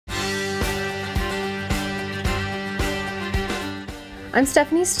I'm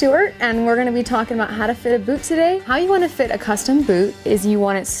Stephanie Stewart, and we're going to be talking about how to fit a boot today. How you want to fit a custom boot is you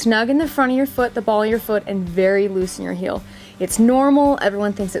want it snug in the front of your foot, the ball of your foot, and very loose in your heel. It's normal,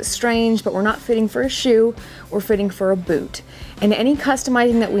 everyone thinks it's strange, but we're not fitting for a shoe, we're fitting for a boot. And any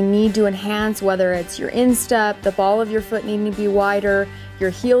customizing that we need to enhance, whether it's your instep, the ball of your foot needing to be wider, your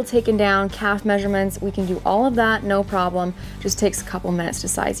heel taken down, calf measurements, we can do all of that, no problem. Just takes a couple minutes to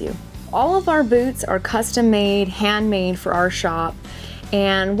size you. All of our boots are custom made, handmade for our shop.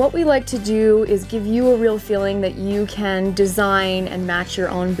 And what we like to do is give you a real feeling that you can design and match your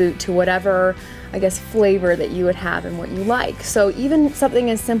own boot to whatever, I guess, flavor that you would have and what you like. So even something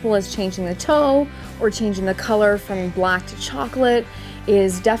as simple as changing the toe or changing the color from black to chocolate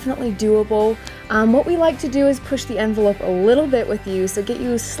is definitely doable. What we like to do is push the envelope a little bit with you, so get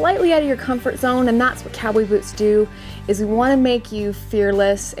you slightly out of your comfort zone, and that's what cowboy boots do, is we want to make you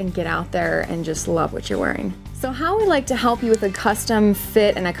fearless and get out there and just love what you're wearing. So how we like to help you with a custom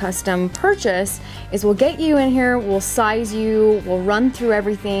fit and a custom purchase is we'll get you in here, we'll size you, we'll run through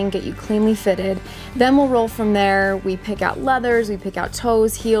everything, get you cleanly fitted. Then we'll roll from there. We pick out leathers, we pick out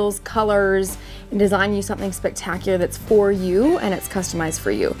toes, heels, colors, and design you something spectacular that's for you and it's customized for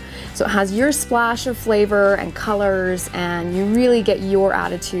you. So it has your splash of flavor and colors, and you really get your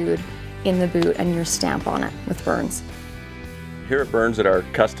attitude in the boot and your stamp on it with Burns. Here at Burns, at our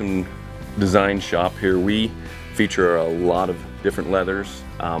custom design shop here, we feature a lot of different leathers.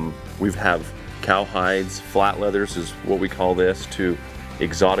 We have cow hides, flat leathers is what we call this, to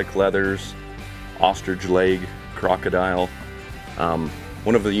exotic leathers, ostrich leg, crocodile.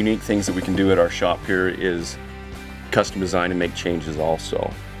 One of the unique things that we can do at our shop here is custom design and make changes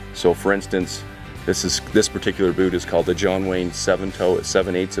also. So for instance, this particular boot is called the John Wayne 7-toe at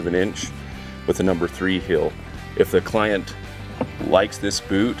 7/8 of an inch with a number 3 heel. If the client likes this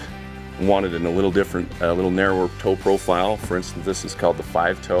boot, wanted in a little different, a little narrower toe profile, for instance this is called the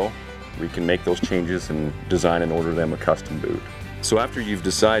 5-toe, we can make those changes and design and order them a custom boot. So after you've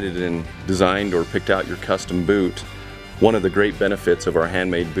decided and designed or picked out your custom boot, one of the great benefits of our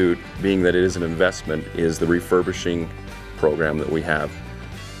handmade boot, being that it is an investment, is the refurbishing program that we have.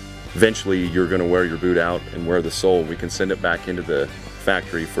 Eventually you're going to wear your boot out and wear the sole. We can send it back into the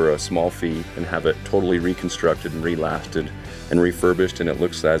factory for a small fee and have it totally reconstructed and relasted and refurbished, and it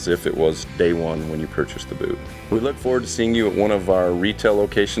looks as if it was day one when you purchased the boot. We look forward to seeing you at one of our retail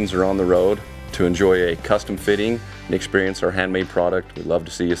locations or on the road to enjoy a custom fitting and experience our handmade product. We'd love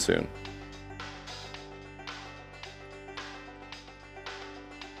to see you soon.